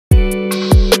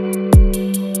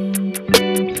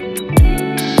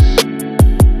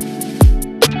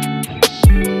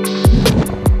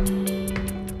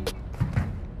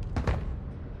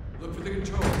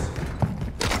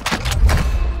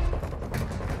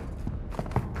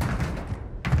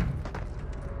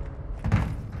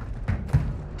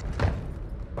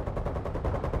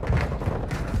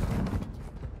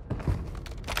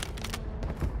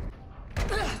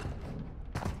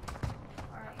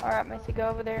Macy, go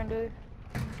over there and do.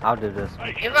 I'll do this.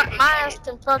 If my ass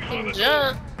can fucking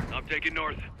jump. I'm taking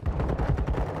north.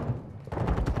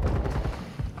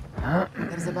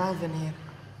 There's a valve in here.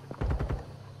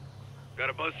 Got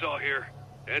a buzzsaw here.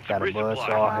 And some Got a resupply.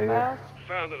 buzzsaw here.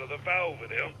 Found another valve in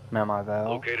there. Man, my valve.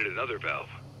 Located another valve.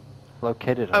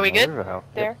 Located Are we another good? valve.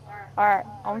 There. Alright,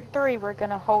 on 3, we're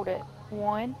gonna hold it.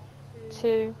 1,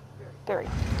 2, 3.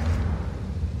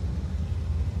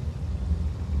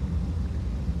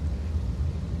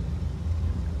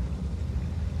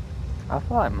 I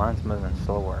feel like mine's moving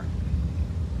slower.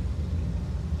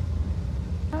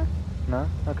 Huh? No?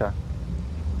 Okay.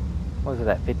 What was it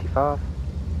at, 55?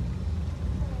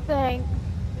 I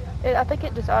think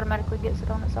it just automatically gets it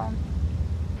on its own.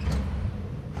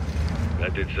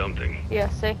 That did something. Yeah,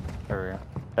 see? There we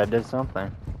go. That did something.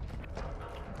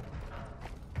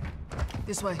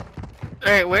 This way.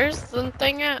 Alright, where's the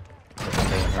thing at?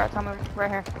 Right, tell me, right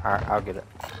here. Alright, I'll get it.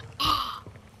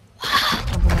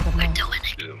 We're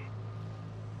doing it.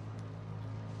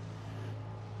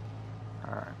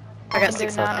 Alright. I got do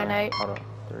 6 9 left. and 8. Hold on.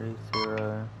 3,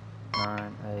 0,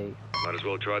 9, 8, Might as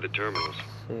well try the terminals.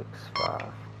 6, 5.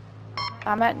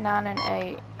 I'm at 9 and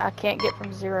 8. I can't get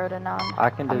from 0 to 9. I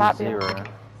can do might be able 0. to-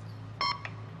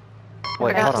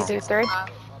 Wait, Okay, hold you on. do 3?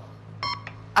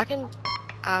 I can.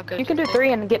 I'll go. You can do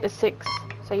 3 and get to 6.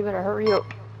 So you better hurry up.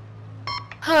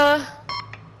 Huh?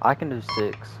 I can do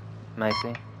 6,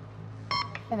 Macy.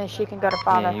 And then she can go to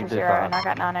 5 Yeah, you after do 0, 5. and I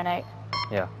got 9 and 8.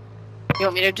 Yeah. You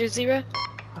want me to do 0?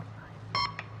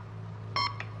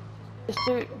 Just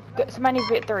do. Somebody needs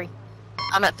to be at 3.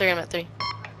 I'm at 3. I'm at 3.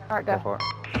 Alright, Go go. for it.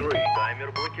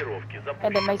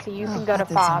 And then Macy, you Oh, can go to that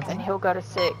did 5, something. and he'll go to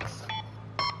 6.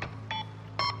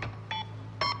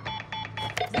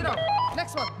 0.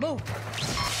 Next one. Move.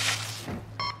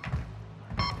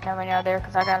 Never know there,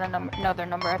 because I got another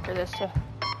number after this too.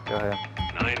 Go ahead.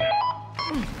 9.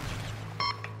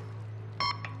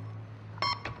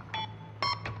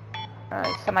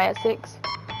 Alright, somebody at 6.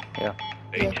 Yeah.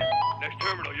 8. Next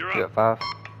terminal, you're You up. got 5?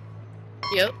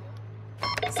 Yep.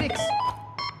 6.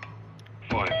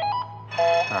 5. Alright,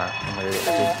 I'm gonna get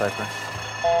the piece of paper.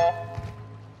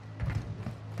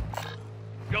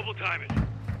 Double time it.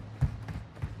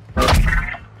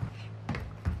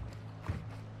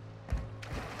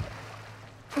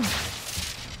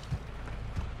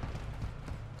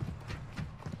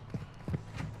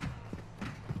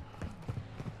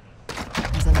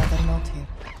 There's another note here.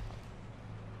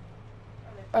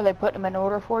 Are they putting them in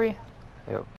order for you?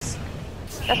 Yep.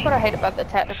 That's what I hate about the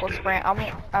tactical sprint. I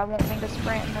won't mean to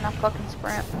sprint, and then I fucking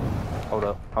sprint. Hold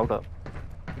up, hold up.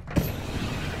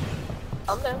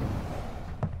 I'm down.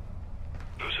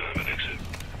 No sign of an exit.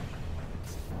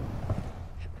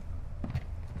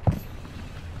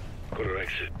 Got our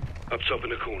exit. Up top in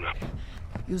the corner.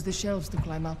 Use the shelves to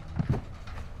climb up.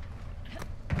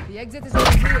 The exit is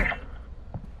over here.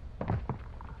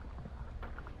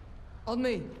 On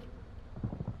me.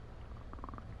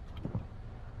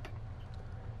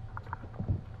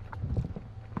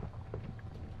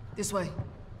 This way.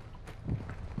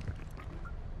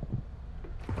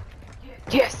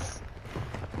 Yes!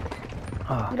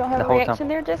 Oh, You don't have the a whole reaction time,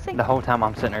 there, Jesse? The whole time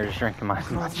I'm sitting there just drinking my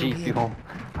G Fuel,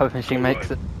 hoping she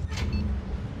makes it.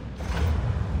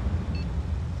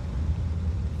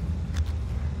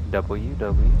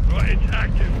 WW. Right, it's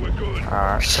active. We're good.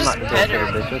 Alright, come out the door, better.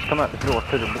 to the bitches. Come out the door,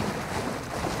 to the bitches.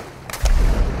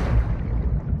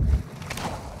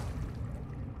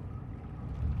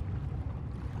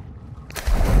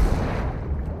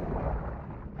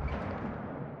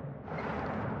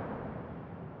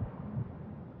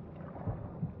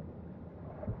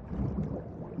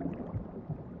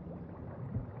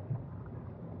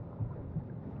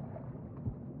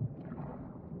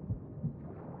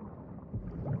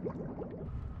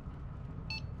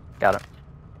 Got it.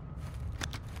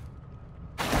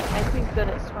 Macy's good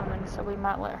at swimming, so we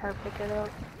might let her pick it up.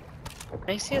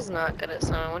 Macy is not good at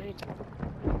swimming. What are you talking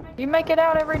about? You make it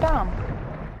out every time.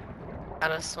 How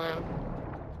to swim?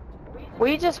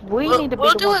 We need to be We'll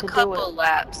the do one a to do couple it.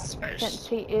 laps Since first.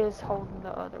 he is holding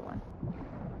the other one.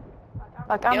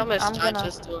 Like, You I'm almost tried gonna,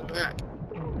 just doing that.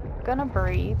 gonna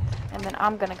breathe, and then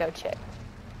I'm gonna go check.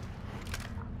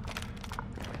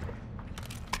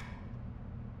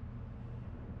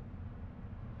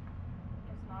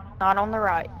 Not on the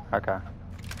right. Okay.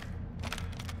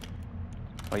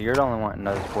 Well, you're the only one that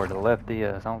knows where the left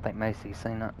is. I don't think Macy's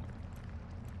seen it.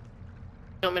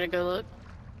 You want me to go look?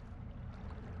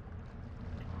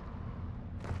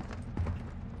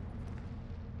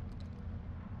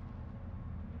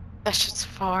 That shit's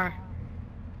far.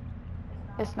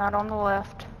 It's not on the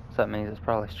left. So that means it's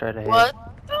probably straight ahead. What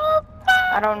the fuck?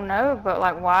 I don't know, but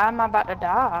like, why am I about to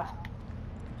die?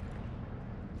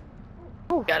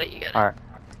 You got it, you got it. Alright.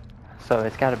 So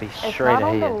it's gotta be It's straight not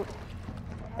on ahead.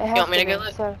 the. It has want me to be, go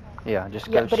look? So, Yeah, just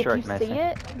yeah, go but if straight, you Macy. see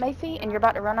it, Macy, and you're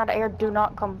about to run out of air, do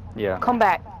not come. Yeah. Come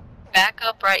back. Back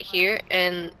up right here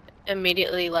and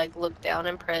immediately like look down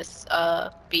and press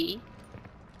B.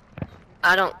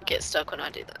 I don't get stuck when I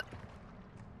do that.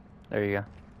 There you go.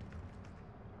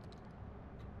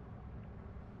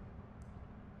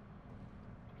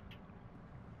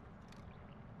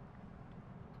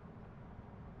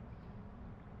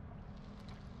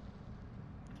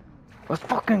 Let's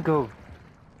fucking go.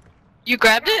 You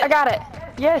grabbed I it? got it.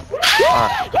 Yes.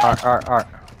 Alright.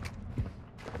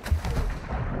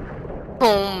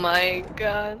 Oh my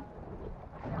god.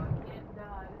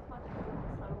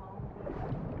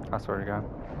 I swear to God.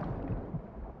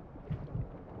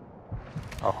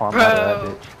 Oh, I'm out of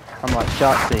that bitch. I'm like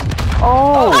Shotzi.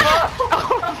 Oh!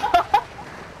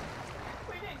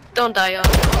 Don't die, y'all.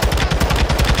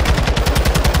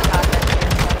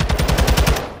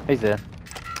 He's dead.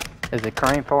 Is the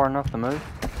crane far enough to move?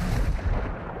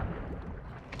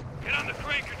 Get on the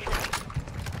crane control.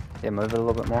 Yeah, move it a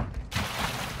little bit more.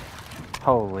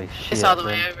 Holy shit. It's all the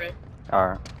dude. way over.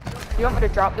 Alright. You want me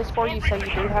to drop this for you so you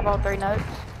do have all 3 notes?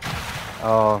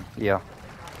 Oh, yeah.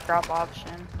 Drop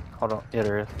option. Hold on. Yeah,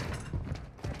 there is.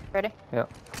 Ready? Yep.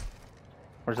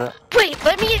 Where's that? Wait,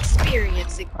 let me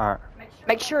experience it. Alright.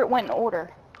 Make sure it went in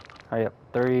order. Hurry up.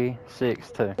 3,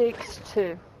 6, 2. 6,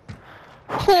 2.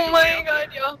 Oh my god,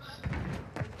 y'all.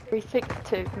 3, 6,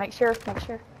 2. Make sure.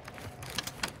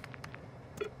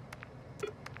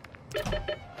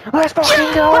 Let's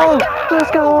fucking go!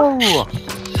 Let's go!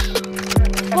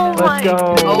 Oh Let's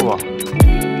go! Oh.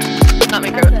 Not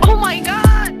make her. Oh my god!